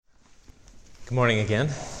Good morning again.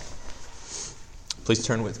 Please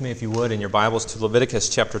turn with me, if you would, in your Bibles to Leviticus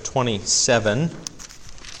chapter 27.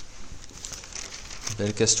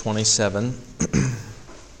 Leviticus 27.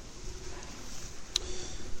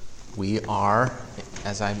 We are,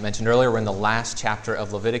 as I mentioned earlier, we're in the last chapter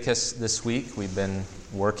of Leviticus this week. We've been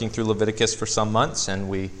working through Leviticus for some months, and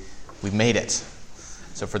we made it.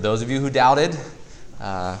 So for those of you who doubted,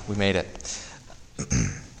 we made it.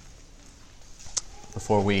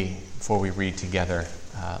 Before we read together,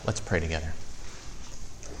 let's pray together.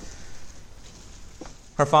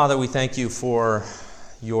 Our Father, we thank you for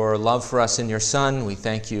your love for us in your Son. We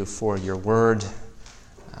thank you for your word.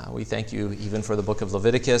 We thank you even for the book of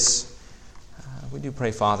Leviticus. We do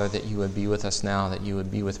pray, Father, that you would be with us now, that you would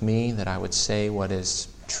be with me, that I would say what is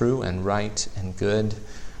true and right and good.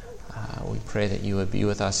 We pray that you would be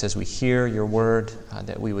with us as we hear your word,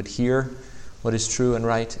 that we would hear what is true and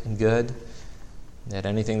right and good, that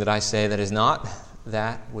anything that I say that is not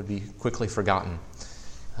that would be quickly forgotten,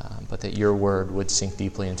 but that your word would sink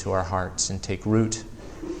deeply into our hearts and take root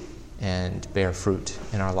and bear fruit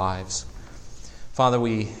in our lives. Father,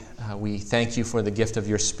 we thank you for the gift of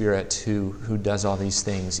your Spirit who does all these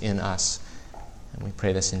things in us, and we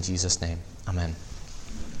pray this in Jesus' name. Amen.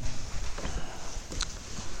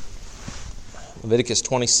 Leviticus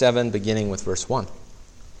 27, beginning with verse 1.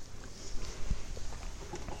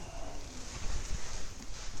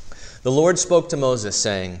 The Lord spoke to Moses,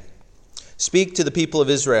 saying, "Speak to the people of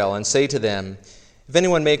Israel and say to them, if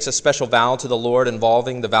anyone makes a special vow to the Lord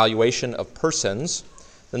involving the valuation of persons,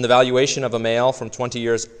 then the valuation of a male from 20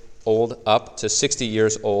 years old up to 60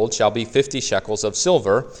 years old shall be 50 shekels of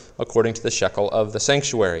silver, according to the shekel of the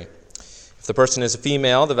sanctuary. If the person is a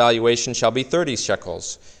female, the valuation shall be 30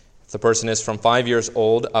 shekels. If the person is from 5 years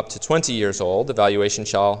old up to 20 years old, the valuation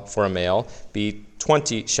shall, for a male, be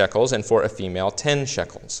 20 shekels, and for a female, 10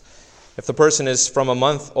 shekels. If the person is from a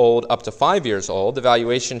month old up to 5 years old, the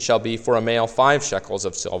valuation shall be for a male 5 shekels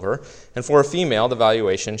of silver, and for a female the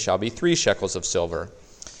valuation shall be 3 shekels of silver.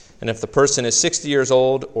 And if the person is 60 years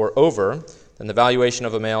old or over, then the valuation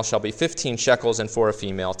of a male shall be 15 shekels, and for a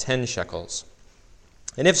female 10 shekels.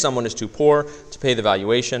 And if someone is too poor to pay the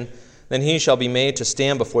valuation, then he shall be made to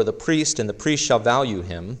stand before the priest, and the priest shall value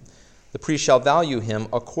him. The priest shall value him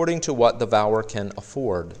according to what the vower can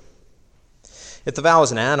afford. If the vow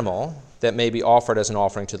is an animal that may be offered as an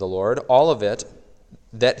offering to the Lord, all of it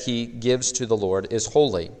that he gives to the Lord is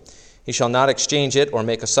holy. He shall not exchange it or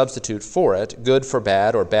make a substitute for it, good for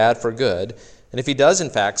bad or bad for good. And if he does in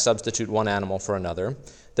fact substitute one animal for another,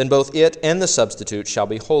 then both it and the substitute shall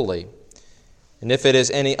be holy. And if it is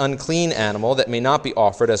any unclean animal that may not be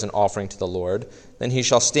offered as an offering to the Lord, then he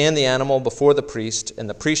shall stand the animal before the priest, and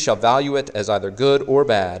the priest shall value it as either good or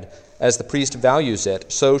bad. As the priest values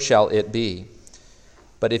it, so shall it be.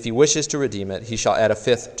 But if he wishes to redeem it, he shall add a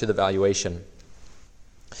fifth to the valuation.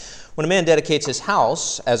 When a man dedicates his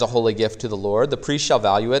house as a holy gift to the Lord, the priest shall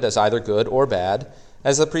value it as either good or bad.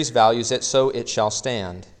 As the priest values it, so it shall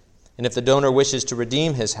stand. And if the donor wishes to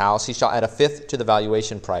redeem his house, he shall add a fifth to the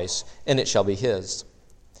valuation price, and it shall be his.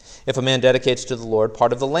 If a man dedicates to the Lord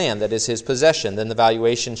part of the land that is his possession, then the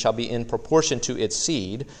valuation shall be in proportion to its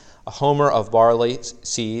seed. A homer of barley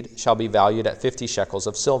seed shall be valued at 50 shekels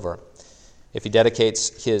of silver. If he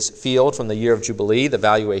dedicates his field from the year of Jubilee, the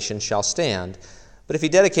valuation shall stand. But if he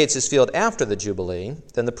dedicates his field after the Jubilee,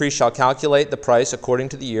 then the priest shall calculate the price according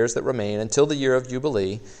to the years that remain until the year of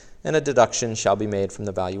Jubilee, and a deduction shall be made from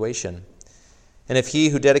the valuation. And if he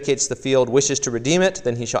who dedicates the field wishes to redeem it,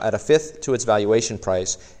 then he shall add a fifth to its valuation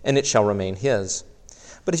price, and it shall remain his.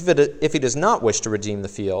 But if he does not wish to redeem the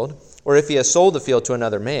field, or if he has sold the field to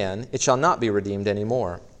another man, it shall not be redeemed any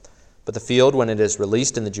more. But the field, when it is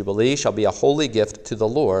released in the Jubilee, shall be a holy gift to the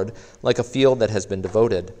Lord, like a field that has been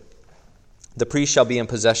devoted. The priest shall be in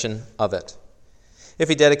possession of it. If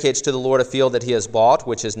he dedicates to the Lord a field that he has bought,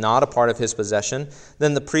 which is not a part of his possession,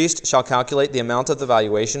 then the priest shall calculate the amount of the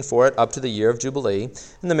valuation for it up to the year of Jubilee,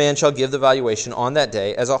 and the man shall give the valuation on that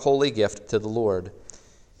day as a holy gift to the Lord.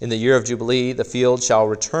 In the year of Jubilee, the field shall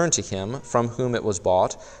return to him from whom it was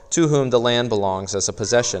bought, to whom the land belongs as a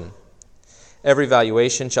possession. Every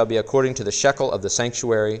valuation shall be according to the shekel of the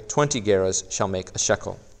sanctuary. 20 gerahs shall make a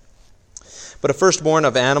shekel. But a firstborn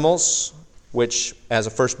of animals, which as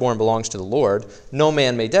a firstborn belongs to the Lord, no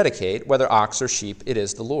man may dedicate, whether ox or sheep, it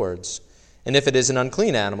is the Lord's. And if it is an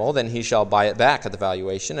unclean animal, then he shall buy it back at the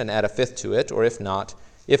valuation and add a fifth to it, or if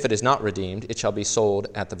it is not redeemed, it shall be sold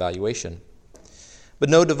at the valuation. But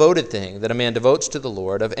no devoted thing that a man devotes to the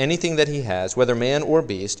Lord, of anything that he has, whether man or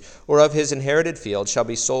beast, or of his inherited field, shall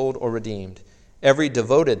be sold or redeemed. Every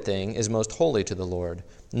devoted thing is most holy to the Lord.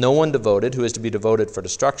 No one devoted who is to be devoted for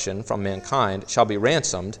destruction from mankind shall be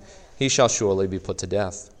ransomed. He shall surely be put to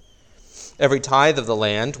death. Every tithe of the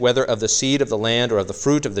land, whether of the seed of the land or of the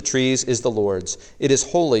fruit of the trees, is the Lord's. It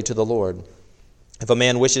is holy to the Lord. If a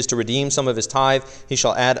man wishes to redeem some of his tithe, he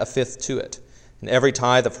shall add a fifth to it. And every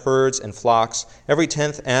tithe of herds and flocks, every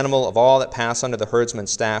 10th animal of all that pass under the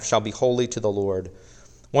herdsman's staff shall be holy to the Lord.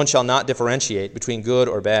 One shall not differentiate between good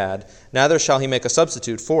or bad, neither shall he make a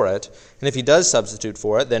substitute for it. And if he does substitute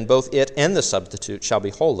for it, then both it and the substitute shall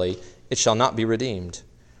be holy. It shall not be redeemed.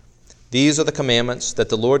 These are the commandments that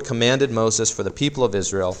the Lord commanded Moses for the people of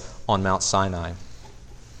Israel on Mount Sinai.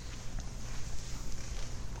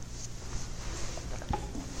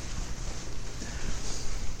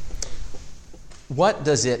 What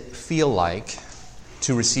does it feel like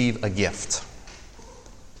to receive a gift?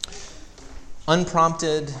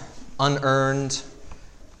 Unprompted, unearned,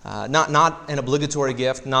 not an obligatory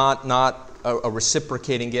gift, not a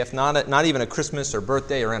reciprocating gift, not even a Christmas or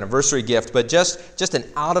birthday or anniversary gift, but just an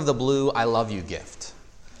out-of-the-blue, I love you gift.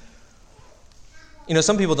 You know,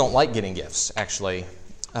 some people don't like getting gifts, actually.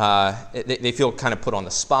 They feel kind of put on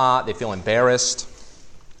the spot. They feel embarrassed.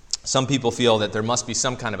 Some people feel that there must be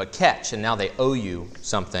some kind of a catch, and now they owe you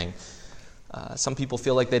something. Some people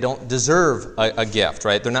feel like they don't deserve a gift,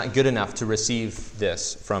 right? They're not good enough to receive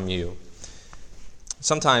this from you.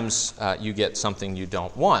 Sometimes you get something you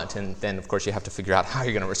don't want, and then, of course, you have to figure out how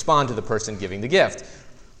you're going to respond to the person giving the gift.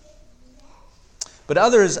 But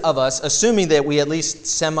others of us, assuming that we at least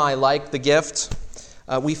semi-like the gift,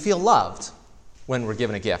 we feel loved when we're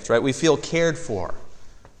given a gift, right? We feel cared for.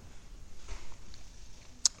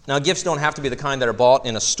 Now, gifts don't have to be the kind that are bought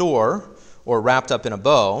in a store or wrapped up in a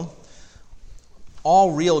bow.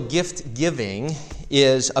 All real gift giving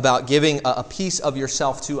is about giving a piece of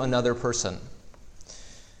yourself to another person.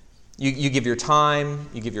 You give your time,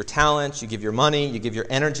 you give your talent, you give your money, you give your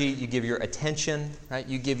energy, you give your attention, right?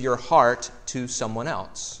 You give your heart to someone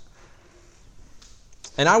else.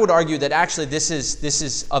 And I would argue that actually this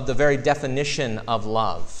is of the very definition of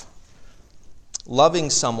love. Loving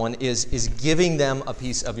someone is giving them a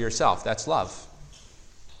piece of yourself. That's love.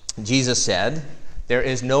 Jesus said, "There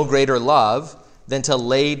is no greater love than to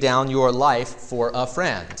lay down your life for a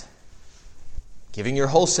friend." Giving your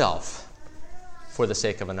whole self for the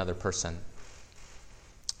sake of another person.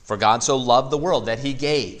 For God so loved the world that he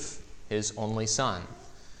gave his only Son.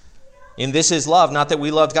 In this is love, not that we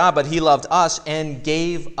loved God, but he loved us and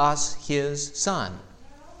gave us his Son.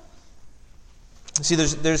 See,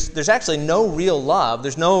 there's actually no real love,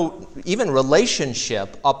 there's no even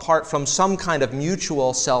relationship apart from some kind of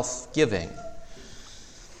mutual self-giving.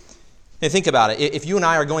 Now think about it. If you and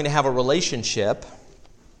I are going to have a relationship,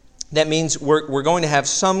 that means we're going to have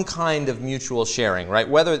some kind of mutual sharing, right?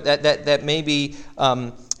 Whether that may be,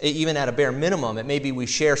 even at a bare minimum, it may be we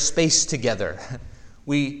share space together.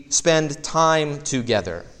 We spend time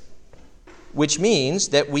together. Which means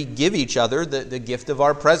that we give each other the gift of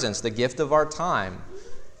our presence, the gift of our time.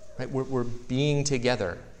 Right? We're being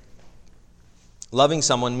together. Loving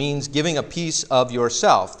someone means giving a piece of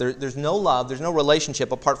yourself. There's no love, there's no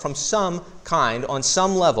relationship apart from some kind, on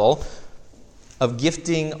some level, of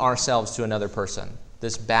gifting ourselves to another person.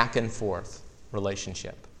 This back and forth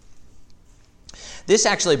relationship. This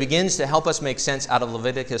actually begins to help us make sense out of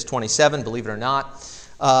Leviticus 27, believe it or not.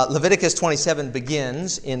 Leviticus 27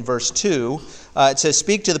 begins in verse 2. It says,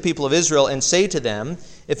 "Speak to the people of Israel and say to them,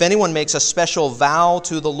 if anyone makes a special vow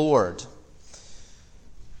to the Lord."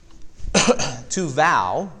 To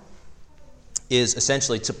vow is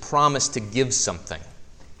essentially to promise to give something.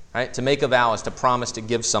 Right? To make a vow is to promise to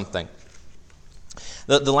give something.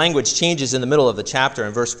 The language changes in the middle of the chapter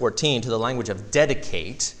in verse 14 to the language of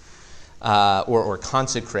dedicate or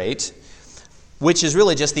consecrate, which is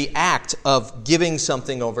really just the act of giving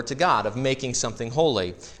something over to God, of making something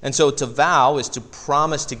holy. And so to vow is to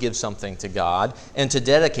promise to give something to God, and to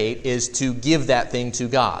dedicate is to give that thing to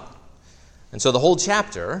God. And so the whole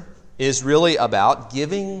chapter is really about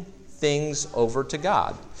giving things over to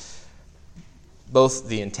God. Both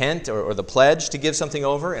the intent or the pledge to give something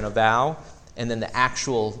over in a vow, and then the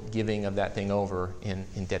actual giving of that thing over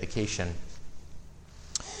in dedication.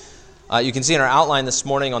 You can see in our outline this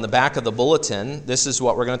morning on the back of the bulletin, this is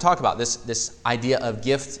what we're going to talk about, this idea of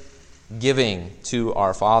gift giving to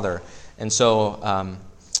our Father. And so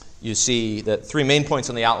you see the three main points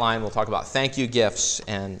on the outline. We'll talk about thank you gifts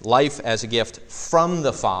and life as a gift from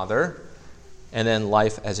the Father, and then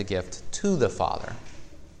life as a gift to the Father.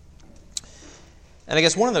 And I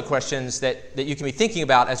guess one of the questions that you can be thinking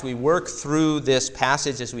about as we work through this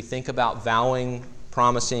passage, as we think about vowing,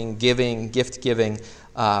 promising, giving, gift giving,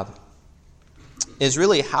 is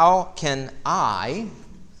really how can I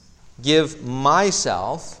give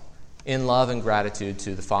myself in love and gratitude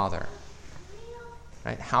to the Father.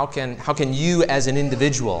 Right? How can you as an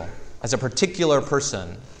individual, as a particular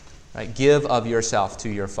person, right, give of yourself to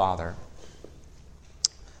your Father?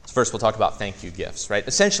 So first we'll talk about thank you gifts. Right?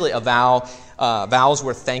 Essentially vows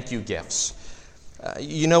were thank you gifts.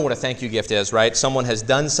 You know what a thank you gift is, right? Someone has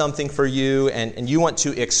done something for you and you want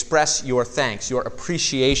to express your thanks, your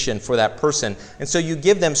appreciation for that person. And so you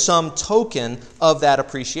give them some token of that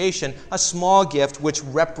appreciation, a small gift which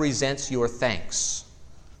represents your thanks.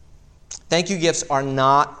 Thank you gifts are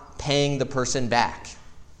not paying the person back,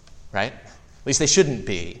 right? At least they shouldn't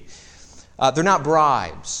be. They're not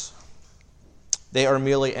bribes. They are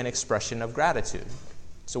merely an expression of gratitude.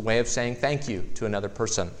 It's a way of saying thank you to another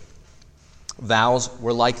person. Vows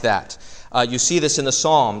were like that. You see this in the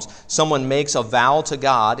Psalms. Someone makes a vow to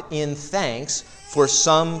God in thanks for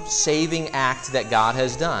some saving act that God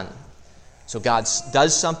has done. So God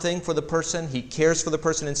does something for the person. He cares for the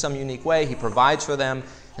person in some unique way. He provides for them.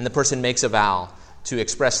 And the person makes a vow to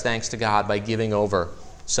express thanks to God by giving over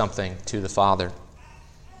something to the Father.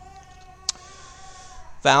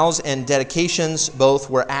 Vows and dedications both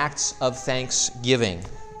were acts of thanksgiving.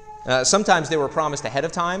 Sometimes they were promised ahead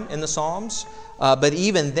of time in the Psalms, but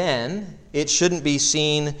even then, it shouldn't be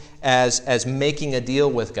seen as making a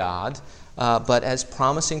deal with God, but as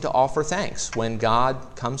promising to offer thanks when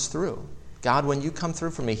God comes through. God, when you come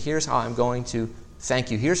through for me, here's how I'm going to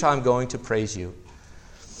thank you. Here's how I'm going to praise you.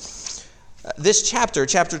 This chapter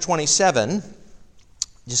 27,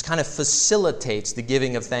 just kind of facilitates the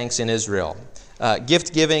giving of thanks in Israel.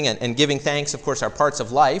 Gift giving and giving thanks, of course, are parts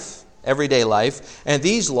of life, everyday life, and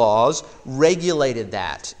these laws regulated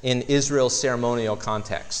that in Israel's ceremonial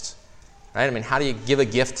context. Right? I mean, how do you give a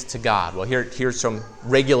gift to God? Well, here's some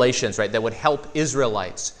regulations, right, that would help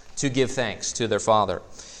Israelites to give thanks to their Father.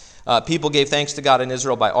 People gave thanks to God in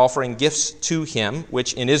Israel by offering gifts to Him,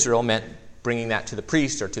 which in Israel meant bringing that to the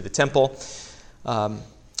priest or to the temple.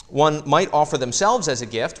 One might offer themselves as a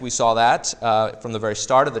gift. We saw that from the very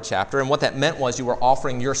start of the chapter. And what that meant was you were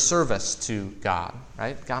offering your service to God.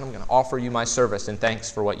 Right? God, I'm going to offer you my service in thanks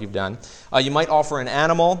for what you've done. You might offer an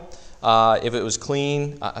animal. If it was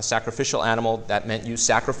clean, a sacrificial animal, that meant you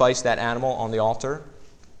sacrificed that animal on the altar.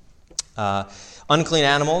 Unclean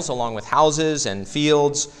animals, along with houses and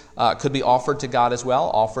fields, could be offered to God as well,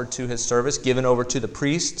 offered to His service, given over to the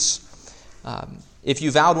priests. If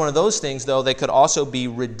you vowed one of those things, though, they could also be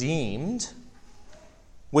redeemed,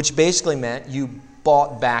 which basically meant you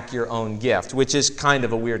bought back your own gift, which is kind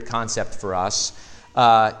of a weird concept for us.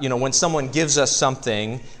 When someone gives us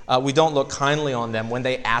something, we don't look kindly on them when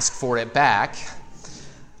they ask for it back.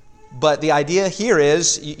 But the idea here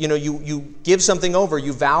is, you give something over,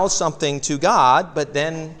 you vow something to God, but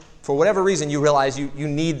then for whatever reason you realize you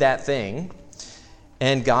need that thing,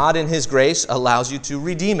 and God in His grace allows you to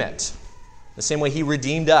redeem it. The same way He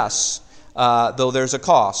redeemed us, though there's a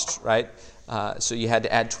cost, right? So you had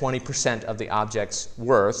to add 20% of the object's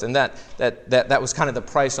worth, and that was kind of the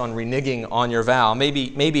price on reneging on your vow.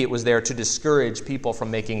 Maybe it was there to discourage people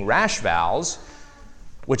from making rash vows,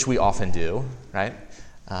 which we often do, right?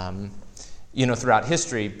 Throughout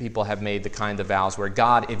history, people have made the kind of vows where,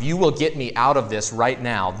 God, if you will get me out of this right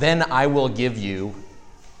now, then I will give you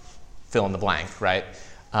fill in the blank, right?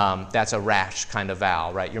 That's a rash kind of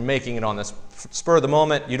vow, right? You're making it on the spur of the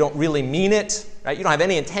moment. You don't really mean it, right? You don't have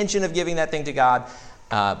any intention of giving that thing to God,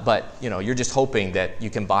 but you're just hoping that you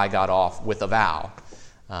can buy God off with a vow,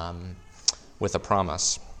 with a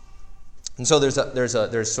promise. And so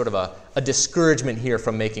there's sort of a discouragement here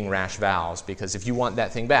from making rash vows, because if you want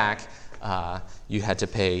that thing back, you had to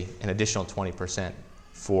pay an additional 20%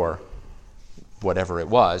 for whatever it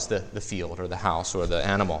was, the field or the house or the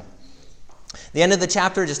animal. The end of the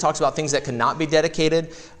chapter just talks about things that could not be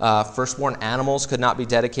dedicated. Firstborn animals could not be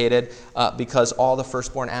dedicated because all the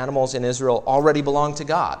firstborn animals in Israel already belonged to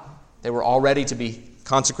God. They were already to be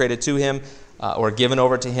consecrated to Him or given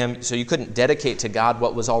over to Him, so you couldn't dedicate to God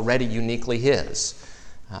what was already uniquely His.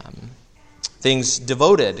 Things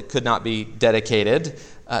devoted could not be dedicated.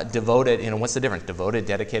 Devoted, what's the difference? Devoted,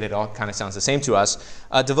 dedicated, all kind of sounds the same to us.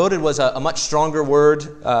 Devoted was a much stronger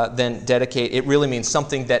word than dedicate. It really means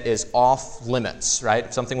something that is off limits, right?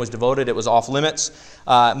 If something was devoted, it was off limits.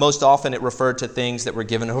 Most often it referred to things that were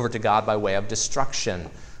given over to God by way of destruction,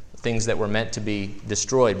 things that were meant to be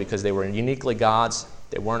destroyed because they were uniquely God's,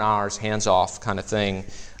 they weren't ours, hands off kind of thing.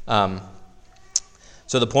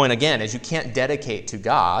 So the point, again, is you can't dedicate to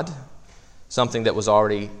God something that was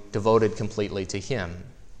already devoted completely to Him.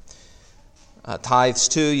 Tithes,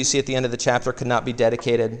 too, you see at the end of the chapter, could not be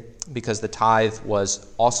dedicated because the tithe was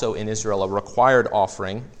also in Israel a required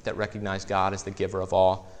offering that recognized God as the giver of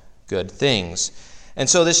all good things. And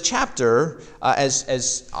so this chapter,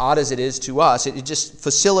 as odd as it is to us, it just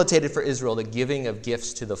facilitated for Israel the giving of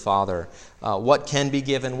gifts to the Father. What can be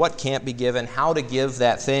given, what can't be given, how to give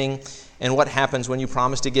that thing, and what happens when you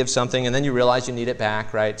promise to give something and then you realize you need it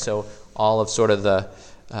back, right? So all of sort of the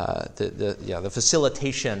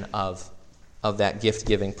facilitation of that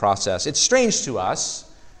gift-giving process. It's strange to us.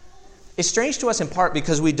 It's strange to us in part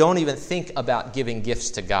because we don't even think about giving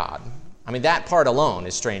gifts to God. I mean, that part alone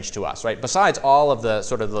is strange to us, right? Besides all of the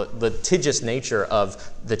sort of the litigious nature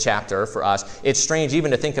of the chapter for us, it's strange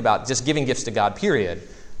even to think about just giving gifts to God, period.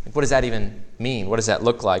 Like, what does that even mean? What does that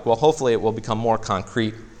look like? Well, hopefully it will become more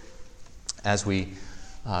concrete as we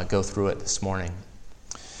go through it this morning.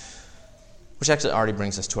 Which actually already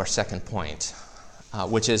brings us to our second point,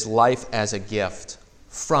 which is life as a gift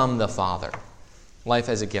from the Father. Life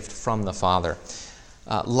as a gift from the Father.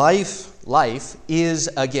 Life is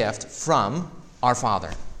a gift from our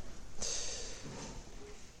Father.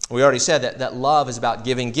 We already said that love is about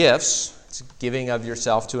giving gifts. It's giving of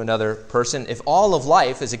yourself to another person. If all of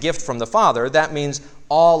life is a gift from the Father, that means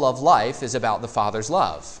all of life is about the Father's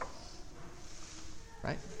love.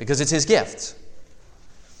 Right? Because it's His gift.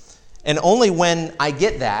 And only when I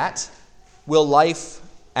get that will life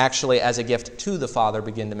actually as a gift to the Father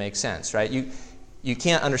begin to make sense, right? You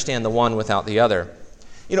can't understand the one without the other.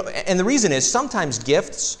 And the reason is sometimes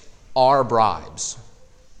gifts are bribes,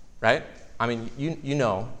 right? I mean, you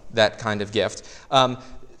know that kind of gift.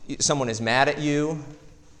 Someone is mad at you,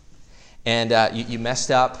 and you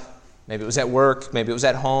messed up. Maybe it was at work, maybe it was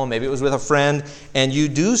at home, maybe it was with a friend, and you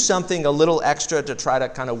do something a little extra to try to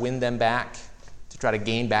kind of win them back, to try to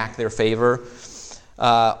gain back their favor.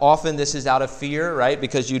 Often this is out of fear, right?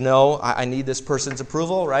 Because I need this person's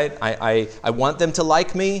approval, right? I want them to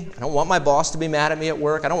like me. I don't want my boss to be mad at me at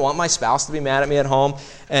work. I don't want my spouse to be mad at me at home.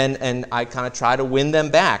 And I kind of try to win them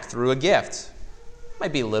back through a gift. It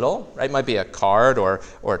might be little, right? It might be a card or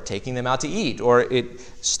taking them out to eat or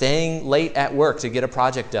staying late at work to get a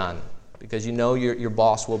project done because your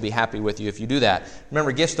boss will be happy with you if you do that.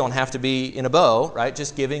 Remember, gifts don't have to be in a bow, right?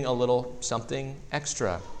 Just giving a little something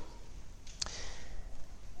extra.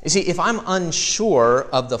 You see, if I'm unsure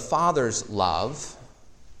of the Father's love,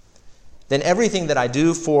 then everything that I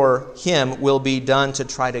do for Him will be done to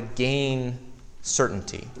try to gain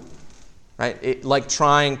certainty, right? Like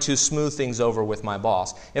trying to smooth things over with my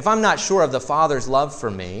boss. If I'm not sure of the Father's love for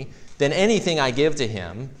me, then anything I give to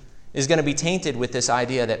Him is going to be tainted with this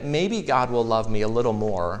idea that maybe God will love me a little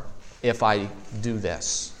more if I do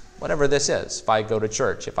this, whatever this is. If I go to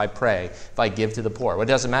church, if I pray, if I give to the poor, well, it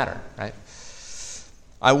doesn't matter, right?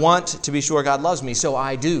 I want to be sure God loves me, so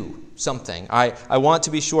I do something. I want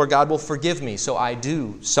to be sure God will forgive me, so I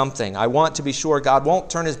do something. I want to be sure God won't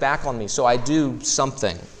turn His back on me, so I do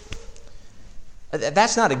something.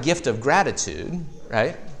 That's not a gift of gratitude,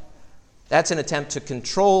 right? That's an attempt to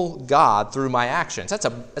control God through my actions. That's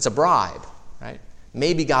a bribe, right?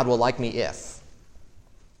 Maybe God will like me if.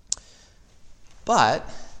 But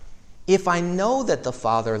if I know that the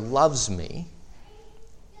Father loves me,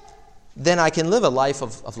 then I can live a life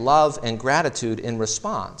of love and gratitude in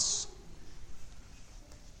response.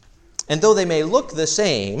 And though they may look the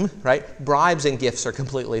same, right, bribes and gifts are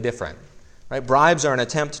completely different. Right? Bribes are an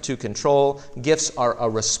attempt to control. Gifts are a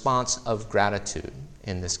response of gratitude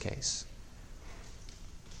in this case.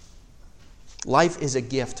 Life is a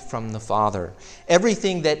gift from the Father.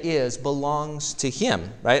 Everything that is belongs to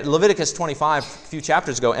Him. Right? Leviticus 25, a few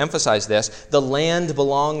chapters ago, emphasized this. The land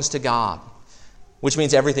belongs to God. Which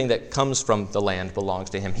means everything that comes from the land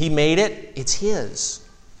belongs to Him. He made it, it's His.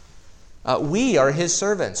 We are His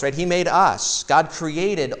servants, right? He made us. God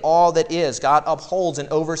created all that is. God upholds and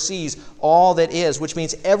oversees all that is, which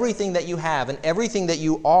means everything that you have and everything that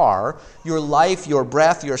you are, your life, your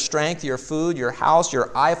breath, your strength, your food, your house, your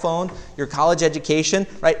iPhone, your college education,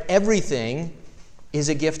 right? Everything is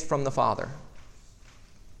a gift from the Father.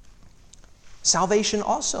 Salvation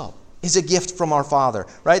also is a gift from our Father,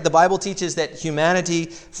 right? The Bible teaches that humanity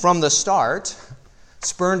from the start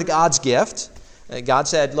spurned God's gift. God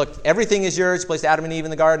said, look, everything is yours. He placed Adam and Eve in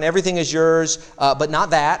the garden. Everything is yours, but not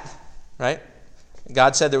that, right?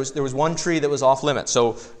 God said there was one tree that was off limits.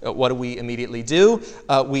 So what do we immediately do?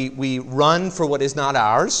 We run for what is not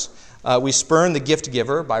ours. We spurn the gift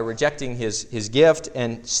giver by rejecting his gift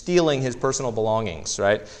and stealing his personal belongings,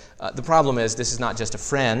 right? The problem is this is not just a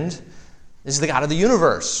friend. This is the God of the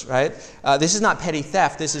universe, right? This is not petty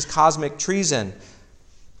theft. This is cosmic treason.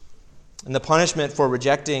 And the punishment for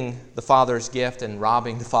rejecting the Father's gift and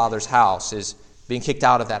robbing the Father's house is being kicked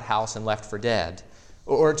out of that house and left for dead.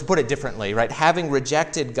 Or to put it differently, right? Having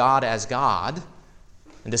rejected God as God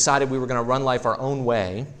and decided we were going to run life our own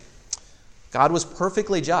way, God was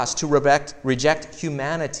perfectly just to reject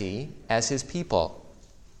humanity as his people.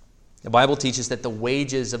 The Bible teaches that the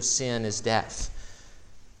wages of sin is death.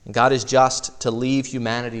 And God is just to leave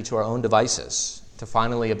humanity to our own devices, to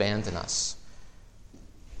finally abandon us.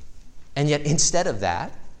 And yet, instead of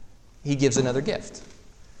that, he gives another gift.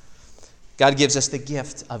 God gives us the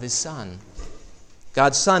gift of his Son.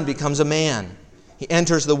 God's Son becomes a man. He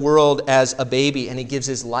enters the world as a baby, and he gives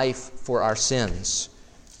his life for our sins.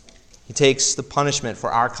 He takes the punishment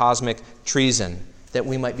for our cosmic treason, that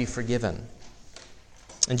we might be forgiven.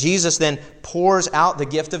 And Jesus then pours out the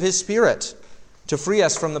gift of his Spirit to free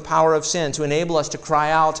us from the power of sin, to enable us to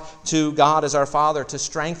cry out to God as our Father, to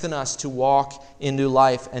strengthen us to walk in new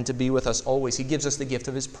life and to be with us always. He gives us the gift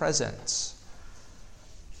of his presence.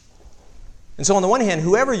 And so on the one hand,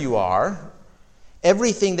 whoever you are,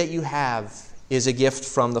 everything that you have is a gift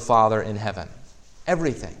from the Father in heaven.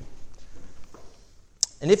 Everything.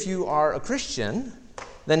 And if you are a Christian,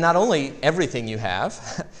 then not only everything you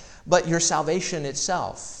have, but your salvation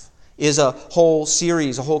itself is a whole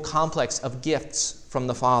series, a whole complex of gifts from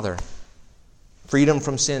the Father. Freedom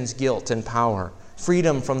from sin's guilt and power.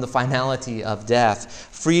 Freedom from the finality of death.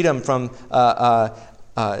 Freedom from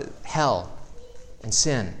hell and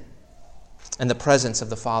sin. And the presence of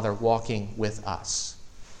the Father walking with us.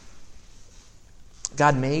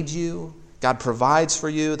 God made you. God provides for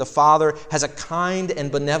you. The Father has a kind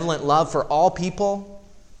and benevolent love for all people.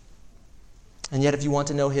 And yet if you want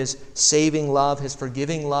to know his saving love, his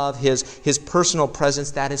forgiving love, his personal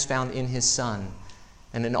presence, that is found in his Son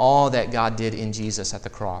and in all that God did in Jesus at the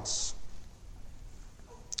cross.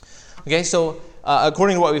 Okay, so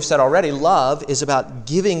according to what we've said already, love is about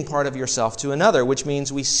giving part of yourself to another, which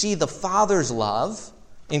means we see the Father's love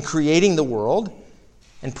in creating the world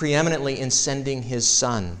and preeminently in sending his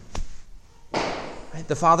Son. Right?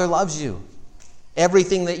 The Father loves you.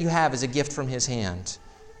 Everything that you have is a gift from his hand.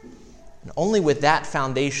 And only with that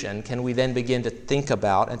foundation can we then begin to think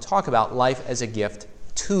about and talk about life as a gift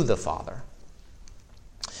to the Father.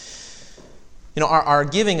 You know, our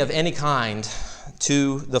giving of any kind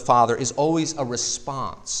to the Father is always a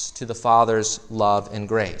response to the Father's love and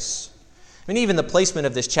grace. I mean, even the placement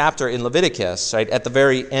of this chapter in Leviticus, right, at the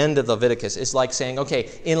very end of Leviticus, is like saying, okay,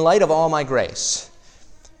 in light of all my grace,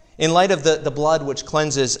 in light of the blood which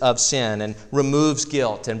cleanses of sin and removes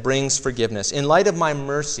guilt and brings forgiveness, in light of my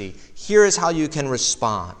mercy, here is how you can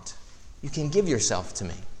respond. You can give yourself to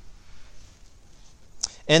me.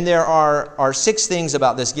 And there are 6 things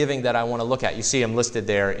about this giving that I want to look at. You see them listed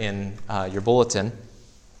there in your bulletin.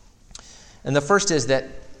 And the first is that,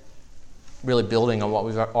 really building on what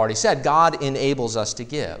we've already said, God enables us to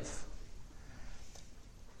give.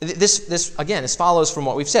 This again, this follows from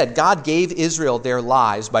what we've said. God gave Israel their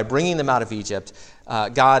lives by bringing them out of Egypt.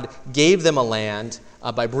 God gave them a land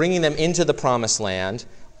by bringing them into the promised land.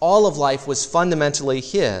 All of life was fundamentally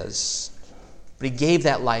his, but he gave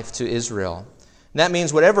that life to Israel. And that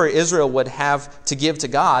means whatever Israel would have to give to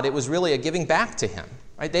God, it was really a giving back to him.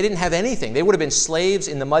 Right? They didn't have anything. They would have been slaves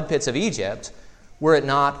in the mud pits of Egypt were it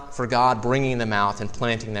not for God bringing them out and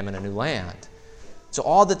planting them in a new land. So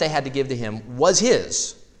all that they had to give to him was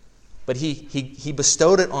his, but he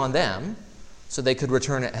bestowed it on them so they could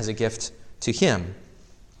return it as a gift to him.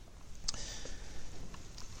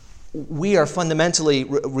 We are fundamentally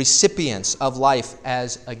recipients of life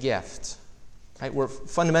as a gift. Right?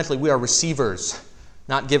 We are receivers,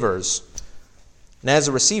 not givers. And as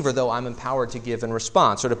a receiver, though, I'm empowered to give in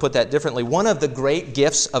response. Or to put that differently, one of the great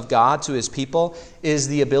gifts of God to his people is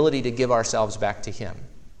the ability to give ourselves back to him.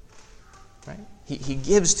 Right? He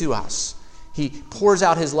gives to us. He pours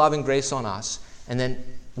out his love and grace on us. And then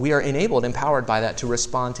we are enabled, empowered by that, to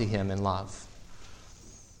respond to him in love.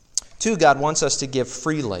 2, God wants us to give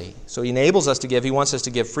freely. So he enables us to give. He wants us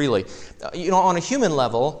to give freely. On a human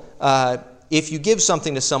level, if you give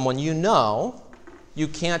something to someone, you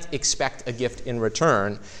can't expect a gift in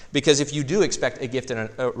return, because if you do expect a gift in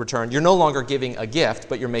return, you're no longer giving a gift,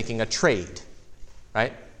 but you're making a trade,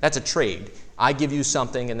 right? That's a trade. I give you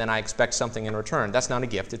something and then I expect something in return. That's not a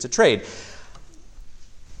gift, it's a trade.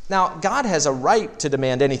 Now, God has a right to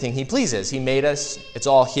demand anything he pleases. He made us, it's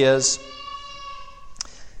all his.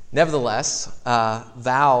 Nevertheless,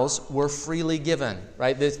 vows were freely given,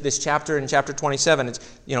 right? This chapter, in chapter 27, it's,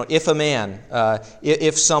 if a man,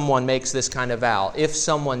 if someone makes this kind of vow, if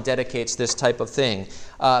someone dedicates this type of thing,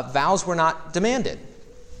 vows were not demanded.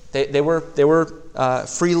 They were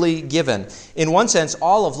freely given. In one sense,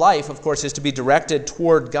 all of life, of course, is to be directed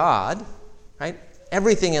toward God, right?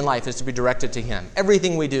 Everything in life is to be directed to him.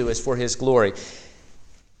 Everything we do is for his glory.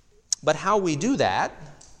 But how we do that,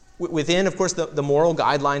 within, of course, the moral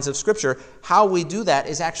guidelines of Scripture. How we do that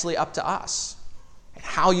is actually up to us.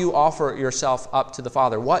 How you offer yourself up to the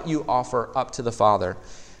Father, what you offer up to the Father.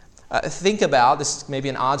 Think about, this may be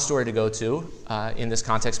an odd story to go to in this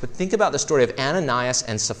context, but think about the story of Ananias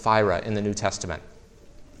and Sapphira in the New Testament.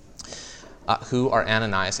 Who are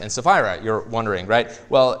Ananias and Sapphira? You're wondering, right?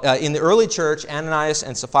 Well, in the early church, Ananias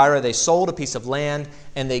and Sapphira, they sold a piece of land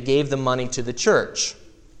and they gave the money to the church.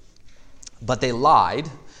 But they lied.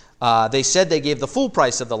 They said they gave the full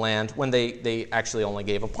price of the land when they actually only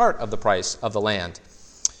gave a part of the price of the land.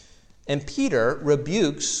 And Peter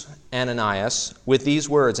rebukes Ananias with these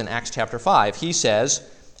words in Acts chapter 5. He says,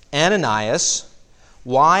 Ananias,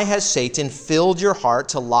 why has Satan filled your heart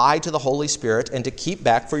to lie to the Holy Spirit and to keep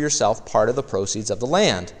back for yourself part of the proceeds of the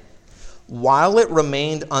land? While it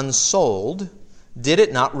remained unsold, did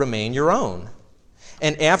it not remain your own?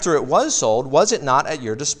 And after it was sold, was it not at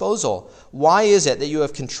your disposal? Why is it that you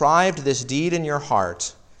have contrived this deed in your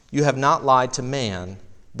heart? You have not lied to man,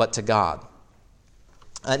 but to God.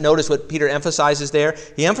 Notice what Peter emphasizes there.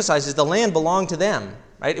 He emphasizes the land belonged to them,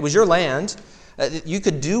 right? It was your land. You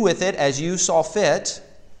could do with it as you saw fit.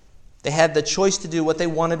 They had the choice to do what they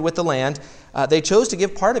wanted with the land. They chose to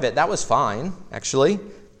give part of it. That was fine, actually.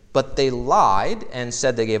 But they lied and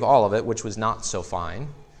said they gave all of it, which was not so fine.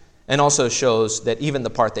 And also shows that even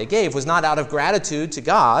the part they gave was not out of gratitude to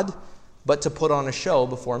God, but to put on a show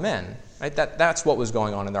before men. Right? That's what was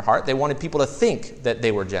going on in their heart. They wanted people to think that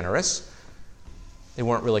they were generous. They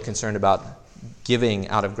weren't really concerned about giving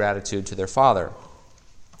out of gratitude to their Father.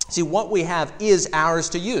 See, what we have is ours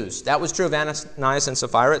to use. That was true of Ananias and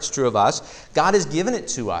Sapphira. It's true of us. God has given it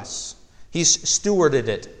to us. He's stewarded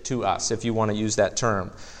it to us, if you want to use that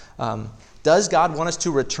term. Does God want us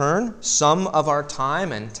to return some of our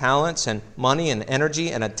time and talents and money and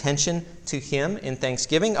energy and attention to Him in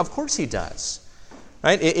thanksgiving? Of course He does.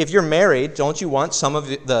 Right? If you're married, don't you want some of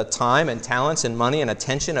the time and talents and money and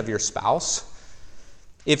attention of your spouse?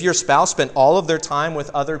 If your spouse spent all of their time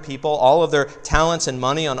with other people, all of their talents and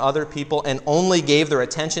money on other people, and only gave their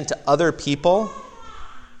attention to other people,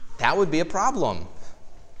 that would be a problem.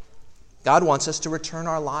 God wants us to return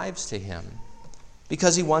our lives to Him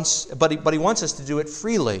because He wants, but He wants us to do it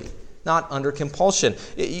freely, not under compulsion.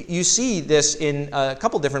 You see this in a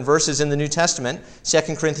couple different verses in the New Testament,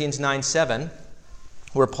 2 Corinthians 9:7,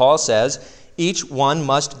 where Paul says, each one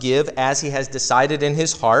must give as he has decided in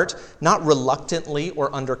his heart, not reluctantly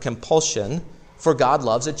or under compulsion, for God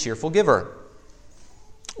loves a cheerful giver.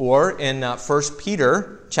 Or in 1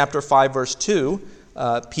 Peter chapter 5, verse 2,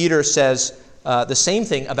 Peter says the same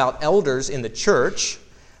thing about elders in the church.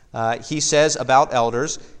 He says about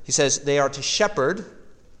elders, he says they are to shepherd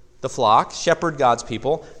the flock, shepherd God's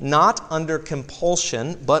people, not under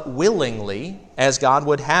compulsion, but willingly, as God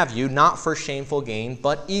would have you, not for shameful gain,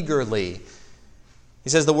 but eagerly. He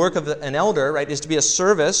says the work of an elder, right, is to be a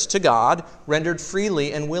service to God rendered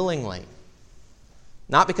freely and willingly.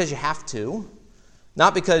 Not because you have to,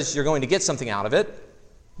 not because you're going to get something out of it,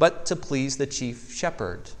 but to please the chief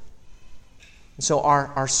shepherd. And so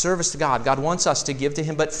our service to God, God wants us to give to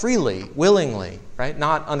Him, but freely, willingly, right?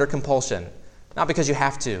 Not under compulsion. Not because you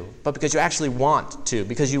have to, but because you actually want to,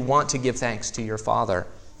 because you want to give thanks to your Father.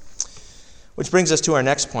 Which brings us to our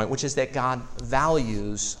next point, which is that God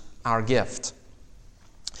values our gift.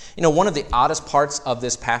 You know, one of the oddest parts of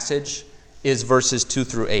this passage is verses 2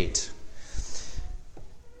 through 8.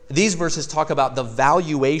 These verses talk about the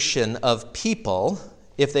valuation of people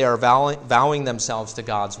if they are vowing themselves to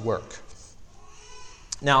God's work.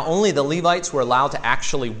 Now, only the Levites were allowed to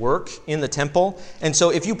actually work in the temple, and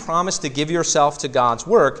so if you promised to give yourself to God's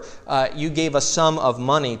work, you gave a sum of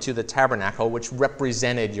money to the tabernacle, which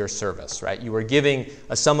represented your service, right? You were giving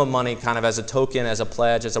a sum of money kind of as a token, as a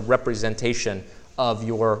pledge, as a representation of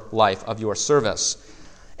your life, of your service.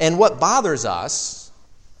 And what bothers us,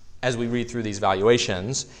 as we read through these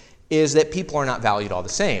valuations, is that people are not valued all the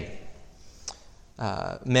same.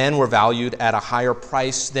 Men were valued at a higher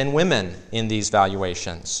price than women in these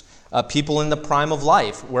valuations. People in the prime of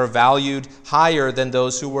life were valued higher than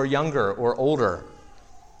those who were younger or older.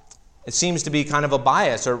 It seems to be kind of a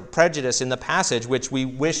bias or prejudice in the passage which we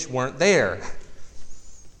wish weren't there.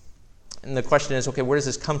 And the question is, okay, where does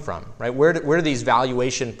this come from? Right? Where do these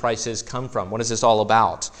valuation prices come from? What is this all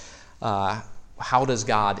about? How does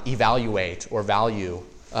God evaluate or value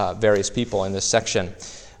various people in this section?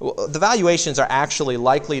 Well, the valuations are actually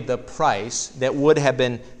likely the price that would have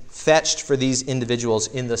been fetched for these individuals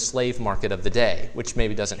in the slave market of the day, which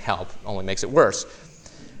maybe doesn't help, only makes it worse.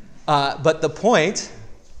 But the point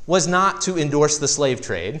was not to endorse the slave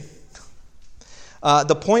trade.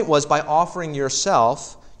 The point was by offering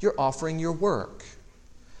yourself, you're offering your work.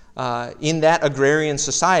 In that agrarian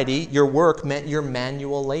society, your work meant your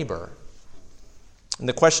manual labor. And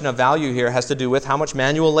the question of value here has to do with how much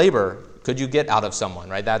manual labor could you get out of someone,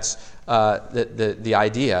 right? That's the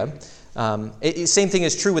idea. Same thing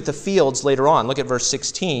is true with the fields later on. Look at verse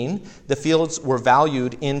 16. The fields were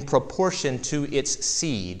valued in proportion to its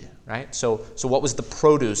seed, right? So what was the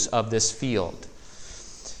produce of this field?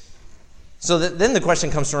 So then the question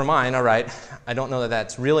comes to our mind, all right, I don't know that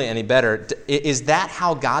that's really any better. Is that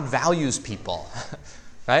how God values people,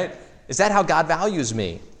 right? Is that how God values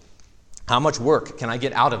me? How much work can I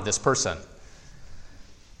get out of this person?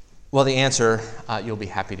 Well, the answer, you'll be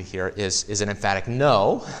happy to hear, is an emphatic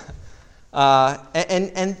no.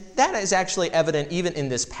 And that is actually evident even in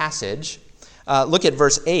this passage. Look at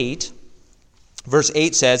verse 8. Verse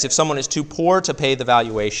 8 says, if someone is too poor to pay the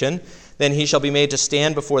valuation, then he shall be made to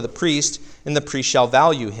stand before the priest, and the priest shall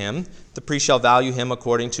value him. The priest shall value him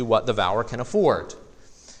according to what the valuer can afford.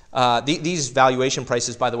 These valuation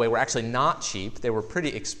prices, by the way, were actually not cheap. They were pretty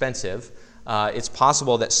expensive. It's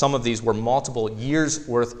possible that some of these were multiple years'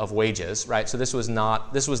 worth of wages, right? So this was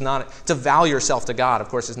not to vow yourself to God, of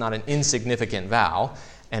course, is not an insignificant vow,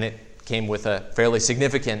 and it came with a fairly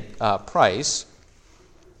significant price.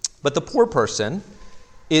 But the poor person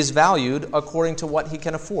is valued according to what he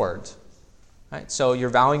can afford. Right? So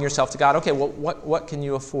you're vowing yourself to God. Okay, well, what can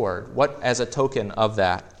you afford? What as a token of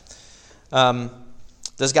that?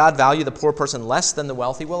 Does God value the poor person less than the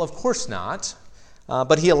wealthy? Well, of course not.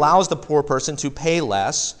 But he allows the poor person to pay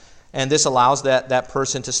less, and this allows that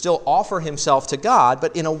person to still offer himself to God,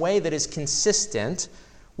 but in a way that is consistent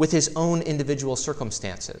with his own individual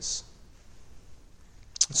circumstances.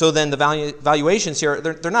 So then the valuations here,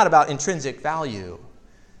 they're not about intrinsic value.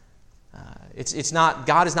 It's not,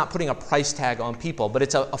 God is not putting a price tag on people, but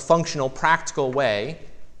it's a functional, practical way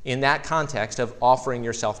in that context of offering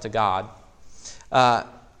yourself to God.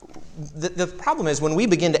 The problem is when we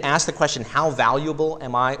begin to ask the question, how valuable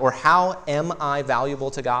am I, or how am I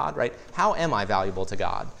valuable to God, right? How am I valuable to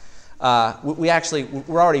God?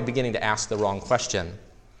 We're already beginning to ask the wrong question.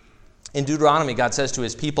 In Deuteronomy, God says to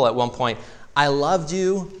his people at one point, I loved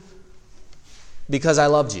you because I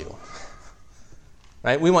loved you.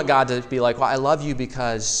 Right? We want God to be like, well, I love you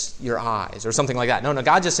because your eyes, or something like that. No,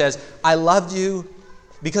 God just says, I loved you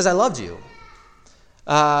because I loved you.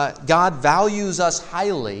 God values us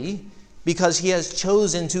highly because he has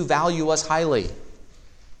chosen to value us highly.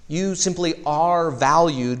 You simply are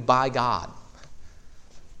valued by God.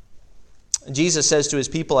 Jesus says to his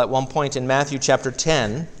people at one point in Matthew chapter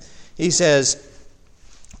 10, he says,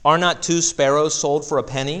 are not 2 sparrows sold for a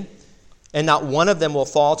penny? And not one of them will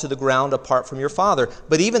fall to the ground apart from your Father.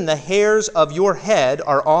 But even the hairs of your head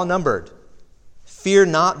are all numbered. Fear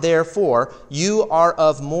not, therefore, you are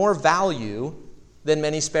of more value than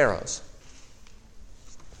many sparrows.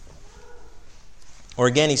 Or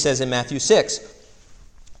again, he says in Matthew 6,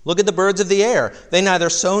 look at the birds of the air. They neither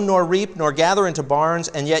sow nor reap nor gather into barns,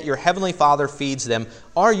 and yet your heavenly Father feeds them.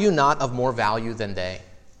 Are you not of more value than they?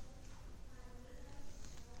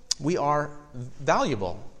 We are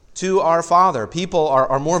valuable to our Father. People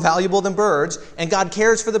are more valuable than birds, and God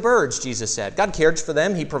cares for the birds, Jesus said. God cares for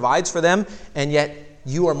them, he provides for them, and yet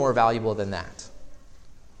you are more valuable than that.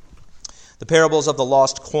 The parables of the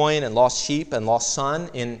lost coin and lost sheep and lost son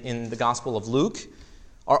in the Gospel of Luke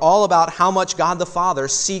are all about how much God the Father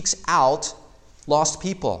seeks out lost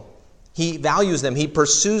people. He values them, he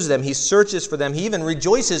pursues them, he searches for them, he even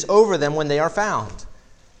rejoices over them when they are found.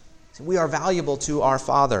 So we are valuable to our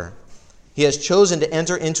Father. He has chosen to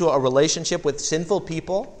enter into a relationship with sinful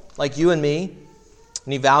people like you and me,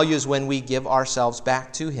 and he values when we give ourselves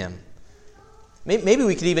back to him. Maybe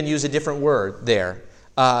we could even use a different word there.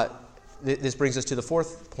 This brings us to the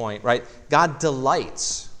fourth point, right? God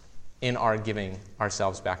delights in our giving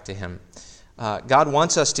ourselves back to him. God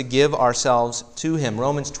wants us to give ourselves to him.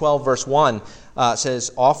 Romans 12, verse 1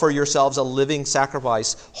 says, offer yourselves a living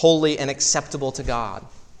sacrifice, holy and acceptable to God.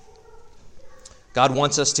 God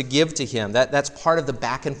wants us to give to him. That's part of the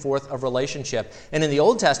back and forth of relationship. And in the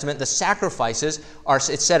Old Testament, the sacrifices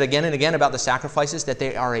it's said again and again about the sacrifices that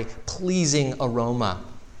they are a pleasing aroma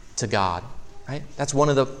to God. Right? That's one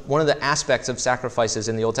of the aspects of sacrifices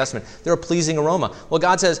in the Old Testament. They're a pleasing aroma. Well,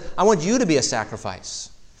 God says, I want you to be a sacrifice.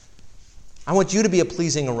 I want you to be a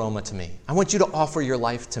pleasing aroma to me. I want you to offer your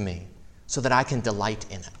life to me so that I can delight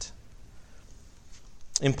in it.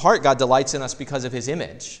 In part, God delights in us because of his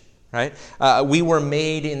image. Right? We were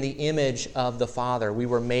made in the image of the Father. We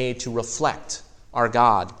were made to reflect our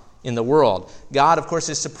God in the world. God, of course,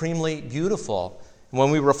 is supremely beautiful. And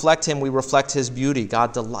when we reflect him, we reflect his beauty.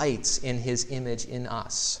 God delights in his image in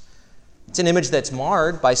us. It's an image that's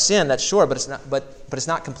marred by sin, that's sure, but it's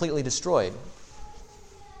not completely destroyed.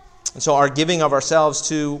 And so our giving of ourselves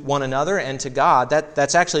to one another and to God,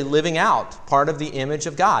 that's actually living out part of the image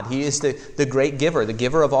of God. He is the great giver, the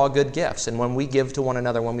giver of all good gifts. And when we give to one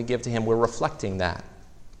another, when we give to Him, we're reflecting that.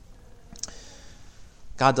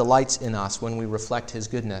 God delights in us when we reflect His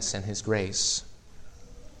goodness and His grace.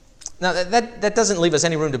 Now, that doesn't leave us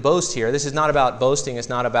any room to boast here. This is not about boasting. It's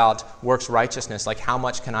not about works righteousness, like how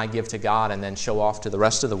much can I give to God and then show off to the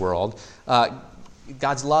rest of the world.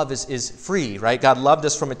 God's love is free, right? God loved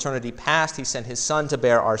us from eternity past. He sent His Son to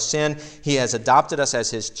bear our sin. He has adopted us as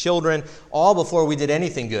His children, all before we did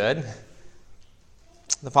anything good.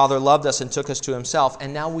 The Father loved us and took us to Himself,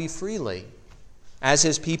 and now we freely, as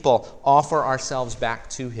His people, offer ourselves back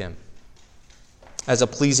to Him as a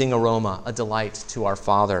pleasing aroma, a delight to our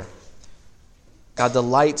Father. God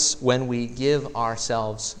delights when we give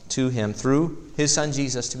ourselves to Him through His Son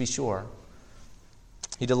Jesus, to be sure.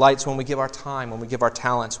 He delights when we give our time, when we give our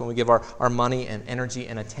talents, when we give our money and energy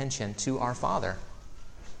and attention to our Father.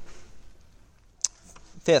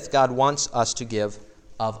 Fifth, God wants us to give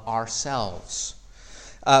of ourselves.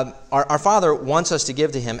 Our Father wants us to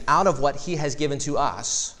give to Him out of what He has given to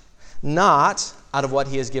us, not out of what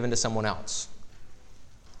He has given to someone else.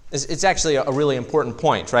 It's actually a really important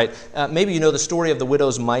point, right? Maybe you know the story of the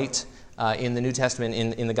widow's mite in the New Testament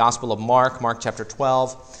in the Gospel of Mark chapter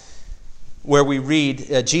 12, where we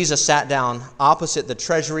read, Jesus sat down opposite the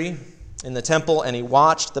treasury in the temple, and He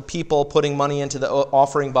watched the people putting money into the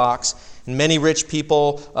offering box. And many rich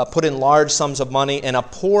people put in large sums of money, and a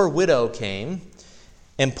poor widow came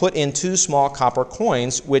and put in 2 small copper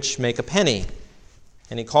coins, which make a penny.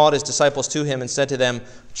 And He called His disciples to Him and said to them,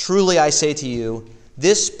 "Truly I say to you,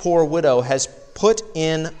 this poor widow has put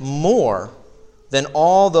in more than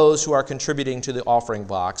all those who are contributing to the offering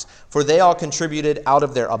box. For they all contributed out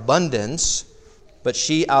of their abundance, but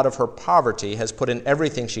she out of her poverty has put in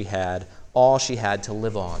everything she had, all she had to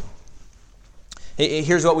live on."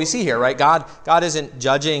 Here's what we see here, right? God isn't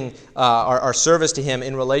judging our service to Him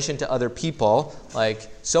in relation to other people, like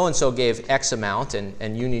so-and-so gave X amount,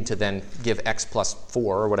 and you need to then give X plus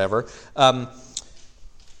 4 or whatever.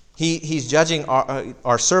 He's judging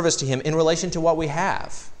our service to Him in relation to what we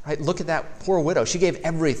have. Right? Look at that poor widow. She gave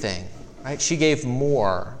everything. Right? She gave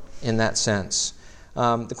more in that sense.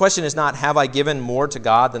 The question is not, have I given more to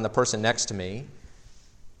God than the person next to me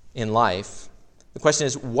in life? The question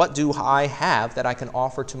is, what do I have that I can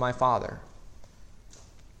offer to my Father?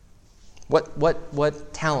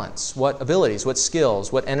 What talents, what abilities, what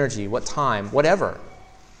skills, what energy, what time, whatever.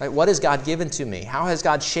 Right? What has God given to me? How has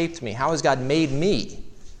God shaped me? How has God made me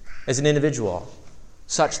as an individual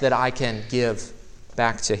such that I can give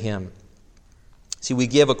back to Him? See, we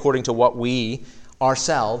give according to what we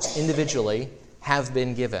ourselves individually have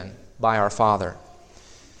been given by our Father.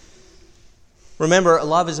 Remember,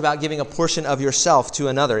 love is about giving a portion of yourself to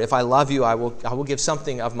another. If I love you, I will give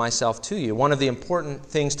something of myself to you. One of the important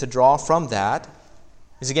things to draw from that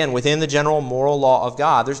is, again, within the general moral law of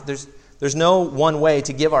God, there's no one way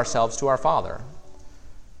to give ourselves to our Father.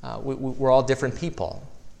 We're all different people.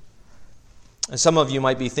 And some of you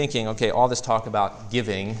might be thinking, okay, all this talk about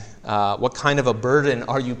giving, what kind of a burden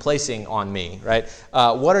are you placing on me, right?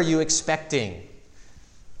 What are you expecting?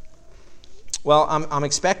 Well, I'm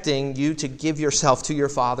expecting you to give yourself to your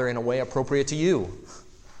Father in a way appropriate to you.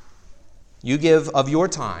 You give of your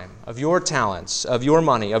time, of your talents, of your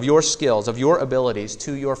money, of your skills, of your abilities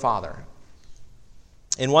to your Father.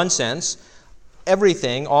 In one sense,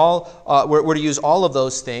 everything, we're to use all of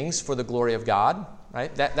those things for the glory of God,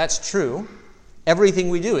 right? That's true. Everything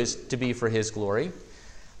we do is to be for His glory.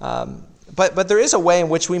 But there is a way in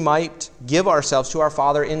which we might give ourselves to our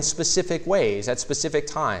Father in specific ways, at specific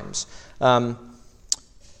times.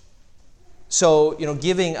 So,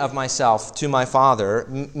 giving of myself to my Father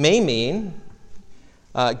may mean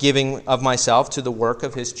giving of myself to the work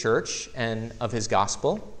of His church and of His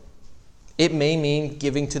gospel. It may mean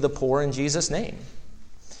giving to the poor in Jesus' name.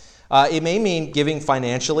 It may mean giving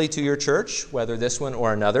financially to your church, whether this one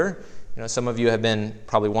or another. Some of you have been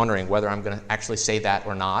probably wondering whether I'm going to actually say that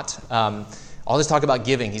or not. All this talk about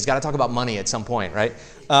giving, he's got to talk about money at some point, right?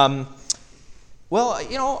 All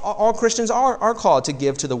Christians are called to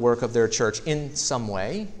give to the work of their church in some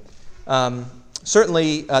way.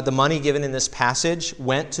 Certainly, the money given in this passage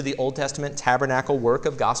went to the Old Testament tabernacle work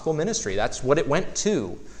of gospel ministry. That's what it went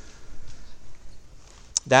to.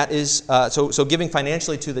 That is so giving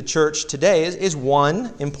financially to the church today is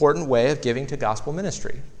one important way of giving to gospel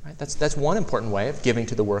ministry. Right? That's one important way of giving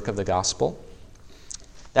to the work of the gospel.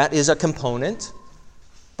 That is a component,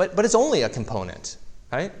 but it's only a component,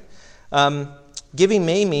 right? Giving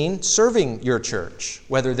may mean serving your church,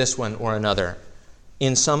 whether this one or another,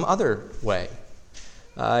 in some other way.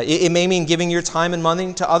 It may mean giving your time and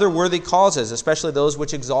money to other worthy causes, especially those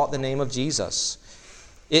which exalt the name of Jesus.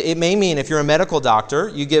 It may mean, if you're a medical doctor,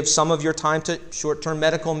 you give some of your time to short-term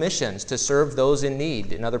medical missions to serve those in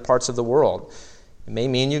need in other parts of the world. It may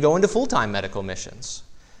mean you go into full-time medical missions.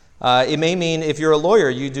 It may mean, if you're a lawyer,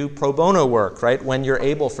 you do pro bono work, right, when you're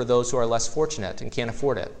able for those who are less fortunate and can't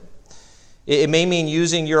afford it. It may mean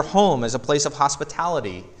using your home as a place of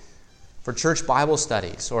hospitality for church Bible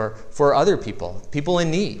studies or for other people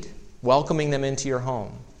in need, welcoming them into your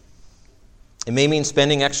home. It may mean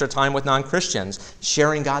spending extra time with non-Christians,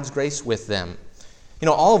 sharing God's grace with them.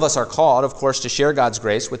 All of us are called, of course, to share God's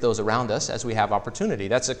grace with those around us as we have opportunity.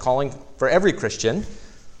 That's a calling for every Christian.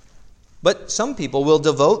 But some people will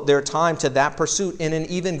devote their time to that pursuit in an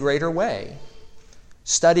even greater way.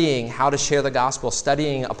 Studying how to share the gospel,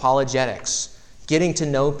 studying apologetics, getting to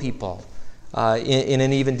know people in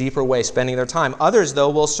an even deeper way, spending their time. Others, though,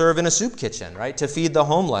 will serve in a soup kitchen, right, to feed the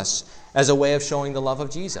homeless as a way of showing the love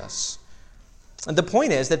of Jesus. And the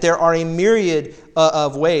point is that there are a myriad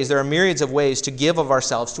of ways, myriads of ways to give of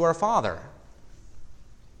ourselves to our Father.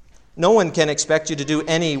 No one can expect you to do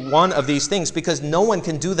any one of these things because no one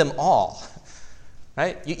can do them all.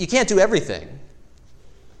 Right? You can't do everything.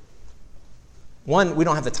 One, we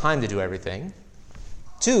don't have the time to do everything.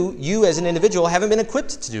 Two, you as an individual haven't been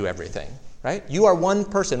equipped to do everything. Right? You are one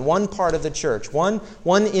person, one part of the church, one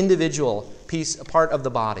individual piece, a part of the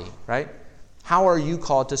body. Right? How are you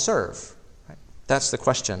called to serve? Right? That's the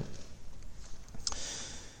question.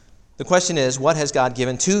 The question is, what has God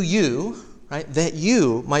given to you, right, that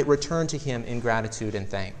you might return to Him in gratitude and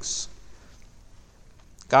thanks?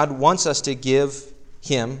 God wants us to give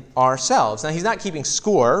Him ourselves. Now, He's not keeping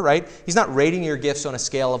score, right? He's not rating your gifts on a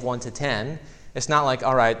scale of 1 to 10. It's not like,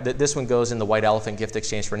 all right, this one goes in the white elephant gift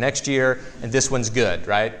exchange for next year, and this one's good,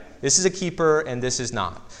 right? This is a keeper, and this is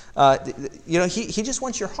not. He just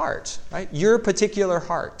wants your heart, right? Your particular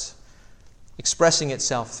heart expressing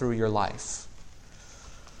itself through your life.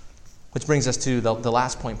 Which brings us to the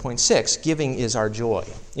last point, point 6. Giving is our joy.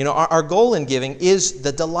 Our goal in giving is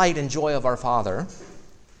the delight and joy of our Father.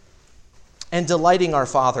 And delighting our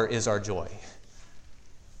Father is our joy.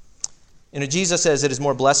 Jesus says it is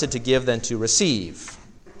more blessed to give than to receive.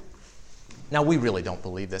 Now, we really don't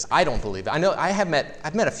believe this. I don't believe it. I know I've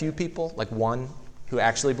met a few people, like one, who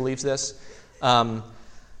actually believes this. I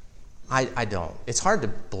don't. It's hard to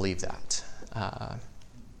believe that.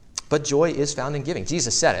 But joy is found in giving.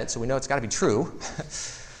 Jesus said it, so we know it's got to be true.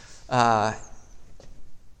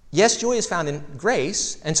 Yes, joy is found in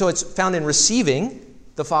grace, and so it's found in receiving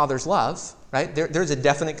the Father's love, right? There's a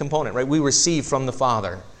definite component, right? We receive from the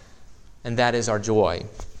Father, and that is our joy.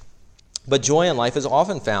 But joy in life is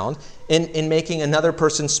often found in making another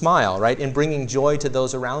person smile, right? In bringing joy to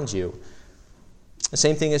those around you. The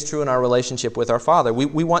same thing is true in our relationship with our Father.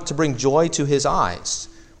 We want to bring joy to His eyes.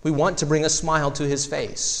 We want to bring a smile to His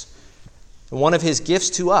face. And one of His gifts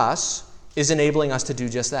to us is enabling us to do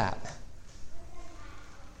just that.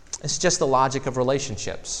 It's just the logic of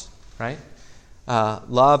relationships, right?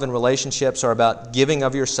 Love and relationships are about giving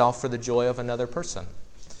of yourself for the joy of another person.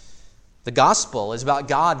 The gospel is about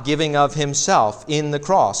God giving of Himself in the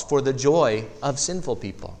cross for the joy of sinful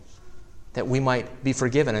people, that we might be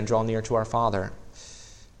forgiven and draw near to our Father.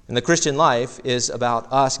 And the Christian life is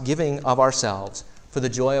about us giving of ourselves for the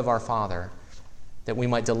joy of our Father, that we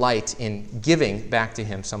might delight in giving back to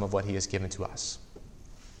Him some of what He has given to us.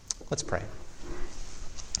 Let's pray.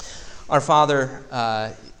 Our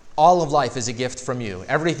Father, all of life is a gift from You.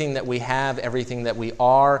 Everything that we have, everything that we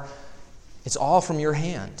are, it's all from Your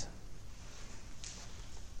hand.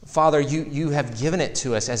 Father, you have given it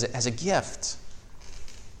to us as a gift.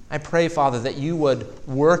 I pray, Father, that You would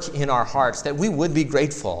work in our hearts, that we would be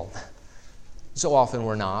grateful. So often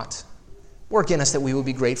we're not. Work in us that we would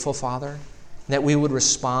be grateful, Father, that we would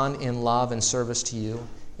respond in love and service to You,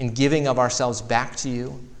 in giving of ourselves back to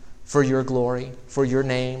You for Your glory, for Your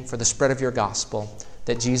name, for the spread of Your gospel,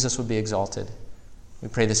 that Jesus would be exalted. We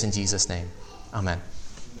pray this in Jesus' name. Amen.